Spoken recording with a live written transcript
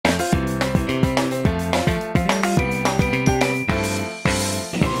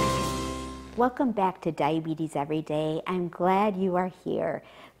Welcome back to Diabetes Every Day. I'm glad you are here.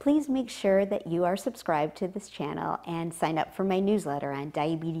 Please make sure that you are subscribed to this channel and sign up for my newsletter on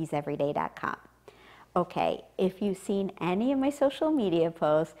diabeteseveryday.com. Okay, if you've seen any of my social media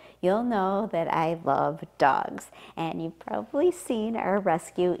posts, you'll know that I love dogs. And you've probably seen our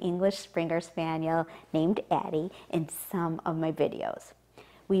rescue English Springer Spaniel named Addie in some of my videos.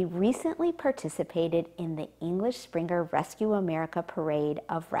 We recently participated in the English Springer Rescue America Parade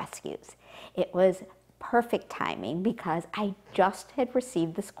of Rescues. It was perfect timing because I just had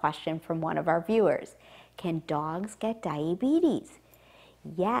received this question from one of our viewers. Can dogs get diabetes?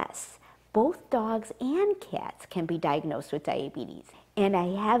 Yes. Both dogs and cats can be diagnosed with diabetes. And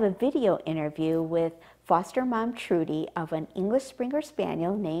I have a video interview with foster mom Trudy of an English Springer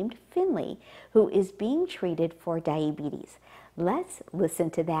Spaniel named Finley, who is being treated for diabetes. Let's listen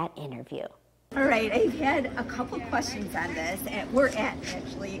to that interview. All right, I've had a couple questions on this, and we're at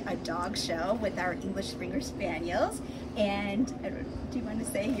actually a dog show with our English Springer Spaniels. And do you want to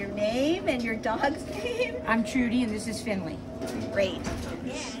say your name and your dog's name? I'm Trudy, and this is Finley. Great.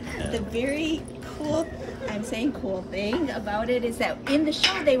 The very cool, I'm saying cool thing about it is that in the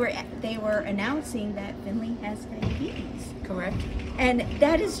show they were announcing that Finley has diabetes. Correct. And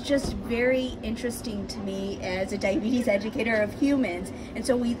that is just very interesting to me as a diabetes educator of humans. And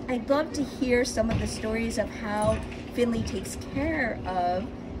so I'd love to hear some of the stories of how Finley takes care of,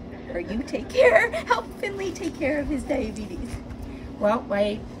 or help Finley take care of his diabetes. Well,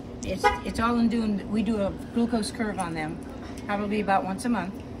 it's all in doing, we do a glucose curve on them, probably about once a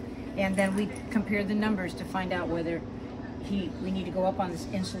month. And then we compare the numbers to find out whether we need to go up on this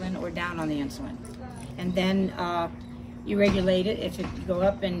insulin or down on the insulin. And then you regulate it. If it go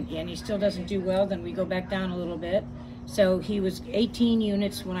up and he still doesn't do well, then we go back down a little bit. So he was 18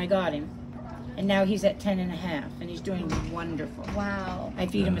 units when I got him, and now he's at 10 and a half, and he's doing wonderful. Wow. I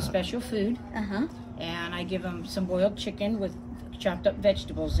feed him a special food, and I give him some boiled chicken with chopped up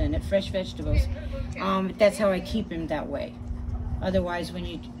vegetables in it, fresh vegetables. That's how I keep him that way. Otherwise, when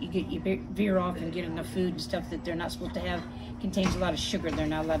you veer off and get enough food and stuff that they're not supposed to have, contains a lot of sugar. They're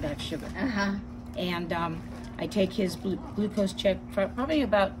not allowed to have sugar. And I take his glucose check probably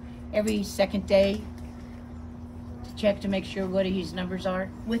about every second day to check to make sure what his numbers are.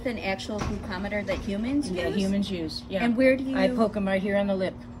 With an actual glucometer that humans use? Yeah, humans use. Yeah. And where do you? I poke him right here on the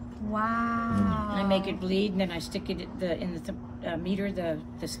lip. Wow. I make it bleed, and then I stick it in the meter,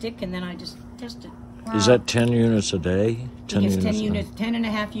 the stick, and then I just test it. Wow. Is that 10 units a day? 10 units, 10 and a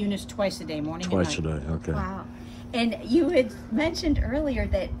half units twice a day, morning and night. Twice a day, okay. Wow. And you had mentioned earlier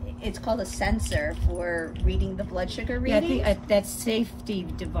that it's called a sensor for reading the blood sugar reading. Yeah, I think that safety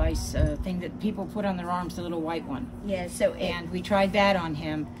device thing that people put on their arms, the little white one. Yeah, so and we tried that on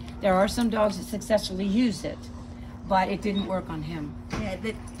him. There are some dogs that successfully use it, but it didn't work on him. Yeah,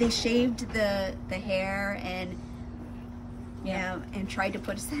 they shaved the hair and and tried to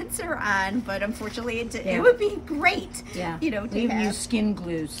put a sensor on, but unfortunately it would be great. Yeah, to we even use skin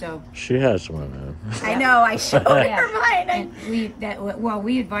glue. So she has one. I know. I showed her mine. And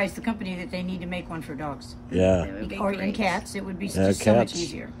we advise the company that they need to make one for dogs. Yeah, or in cats, it would be just so much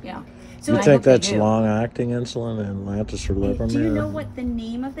easier. Yeah. So you think that's long-acting insulin and Lantus or Livermere? Do you know what the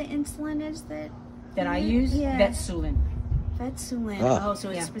name of the insulin is that I use? Yeah. Vetsulin. Vetsulin. Oh, so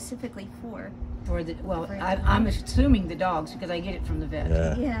it's specifically for the. Well, I'm assuming the dogs because I get it from the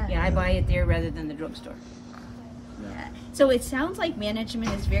vet. Yeah, I buy it there rather than the drugstore. Yeah. So it sounds like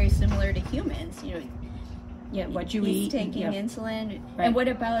management is very similar to humans. Yeah, what you eat. He's taking insulin. Right. And what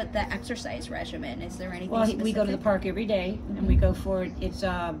about the exercise regimen? Is there anything specific? We go to the park every day, and we go for it. It's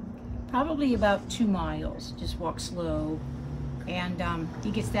probably about 2 miles. Just walk slow. And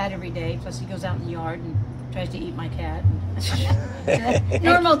he gets that every day. Plus he goes out in the yard and tries to eat my cat.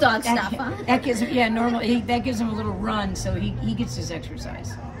 Normal dog stuff, huh? That gives him, normal. That gives him a little run, so he gets his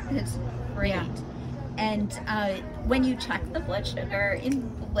exercise. It's great. Yeah. And when you check the blood sugar in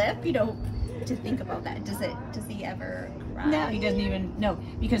the lip, to think about that. Does he ever cry? No, he doesn't even. No,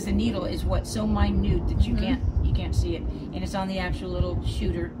 because the needle is so minute that you can't see it, and it's on the actual little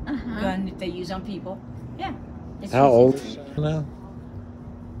shooter gun that they use on people. Yeah. How old is he now?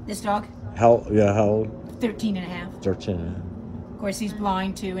 This dog? How old? 13 and a half. 13 and a half. Of course, he's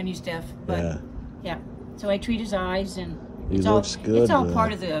blind too, and he's deaf. But yeah. So I treat his eyes, and he looks good. It's all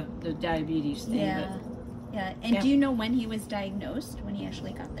part of the diabetes thing. Yeah. Yeah. And do you know when he was diagnosed? When he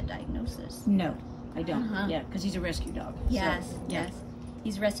actually got the diagnosis? No, I don't. Yeah, because he's a rescue dog. Yes. So, yes.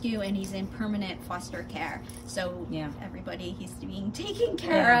 He's rescue and he's in permanent foster care. So everybody he's being taken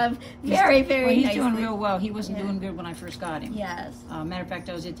care of very, very he's nicely. Doing real well. He wasn't doing good when I first got him. Yes. Matter of fact,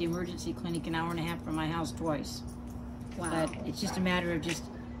 I was at the emergency clinic an hour and a half from my house twice. Wow. But it's just a matter of just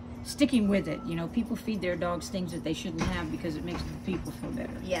sticking with it. You know, people feed their dogs things that they shouldn't have because it makes the people feel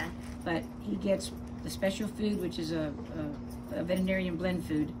better. Yeah. But he gets the special food, which is a veterinarian blend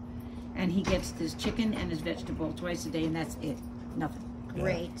food, and he gets his chicken and his vegetable twice a day, and that's it. Nothing.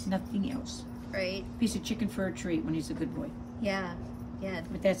 Great. Nothing else. Right. Piece of chicken for a treat when he's a good boy. Yeah. Yeah.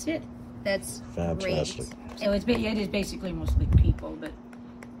 But that's it. That's Fantastic. great. So it is basically mostly people, but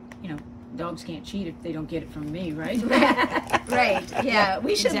you know, dogs can't cheat if they don't get it from me, right? Right. Yeah.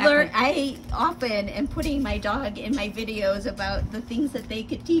 We should exactly. learn. I often am putting my dog in my videos about the things that they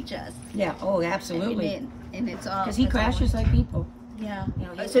could teach us. Yeah. Oh, absolutely. And it's all Because he crashes like people. Yeah. You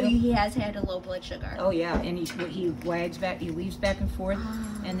know, So he has had a low blood sugar. Oh yeah, and he wags back, he weaves back and forth,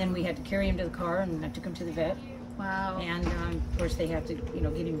 and then we had to carry him to the car, and I took him to the vet. Wow. And of course they have to, you know,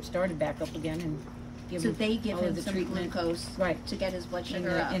 get him started back up again and give him they give all him of the some treatment. glucose, Right, to get his blood in,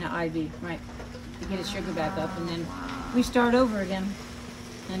 sugar up. in an IV, right, to get his sugar back up, and then we start over again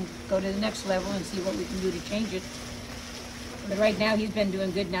and go to the next level and see what we can do to change it. But right now he's been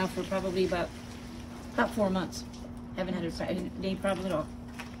doing good now for probably about 4 months. Haven't had any problem at all.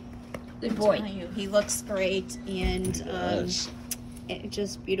 Good boy. I'm telling you, he looks great and Yes.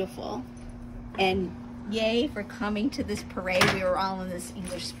 just beautiful. And yay for coming to this parade. We were all in this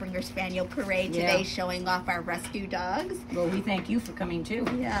English Springer Spaniel parade today, Yeah. showing off our rescue dogs. Well, we thank you for coming too.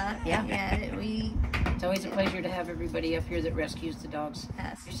 Yeah. We It's always a pleasure to have everybody up here that rescues the dogs.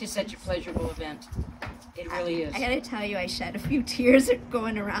 Yes. It's just such a pleasurable event. It really is. I gotta tell you, I shed a few tears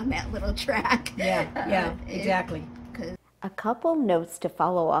going around that little track. Yeah, exactly. A couple notes to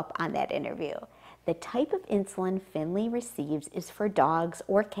follow up on that interview. The type of insulin Finley receives is for dogs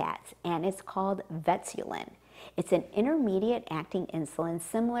or cats, and it's called Vetsulin. It's an intermediate acting insulin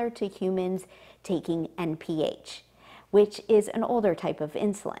similar to humans taking NPH, which is an older type of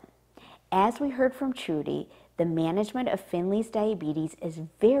insulin. As we heard from Trudy, the management of Finley's diabetes is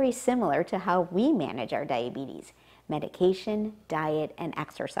very similar to how we manage our diabetes: medication, diet, and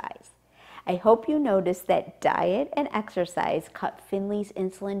exercise. I hope you noticed that diet and exercise cut Finley's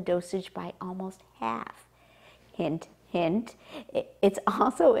insulin dosage by almost half. Hint, hint. It's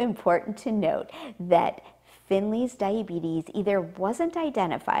also important to note that Finley's diabetes either wasn't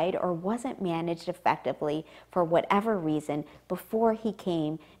identified or wasn't managed effectively for whatever reason before he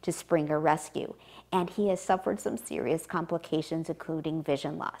came to Springer Rescue, and he has suffered some serious complications, including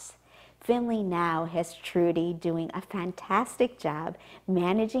vision loss. Finley now has Trudy doing a fantastic job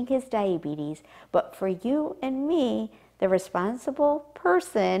managing his diabetes, but for you and me, the responsible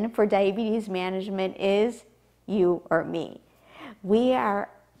person for diabetes management is you or me. We are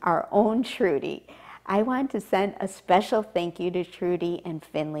our own Trudy. I want to send a special thank you to Trudy and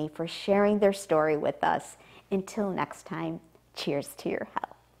Finley for sharing their story with us. Until next time, cheers to your health.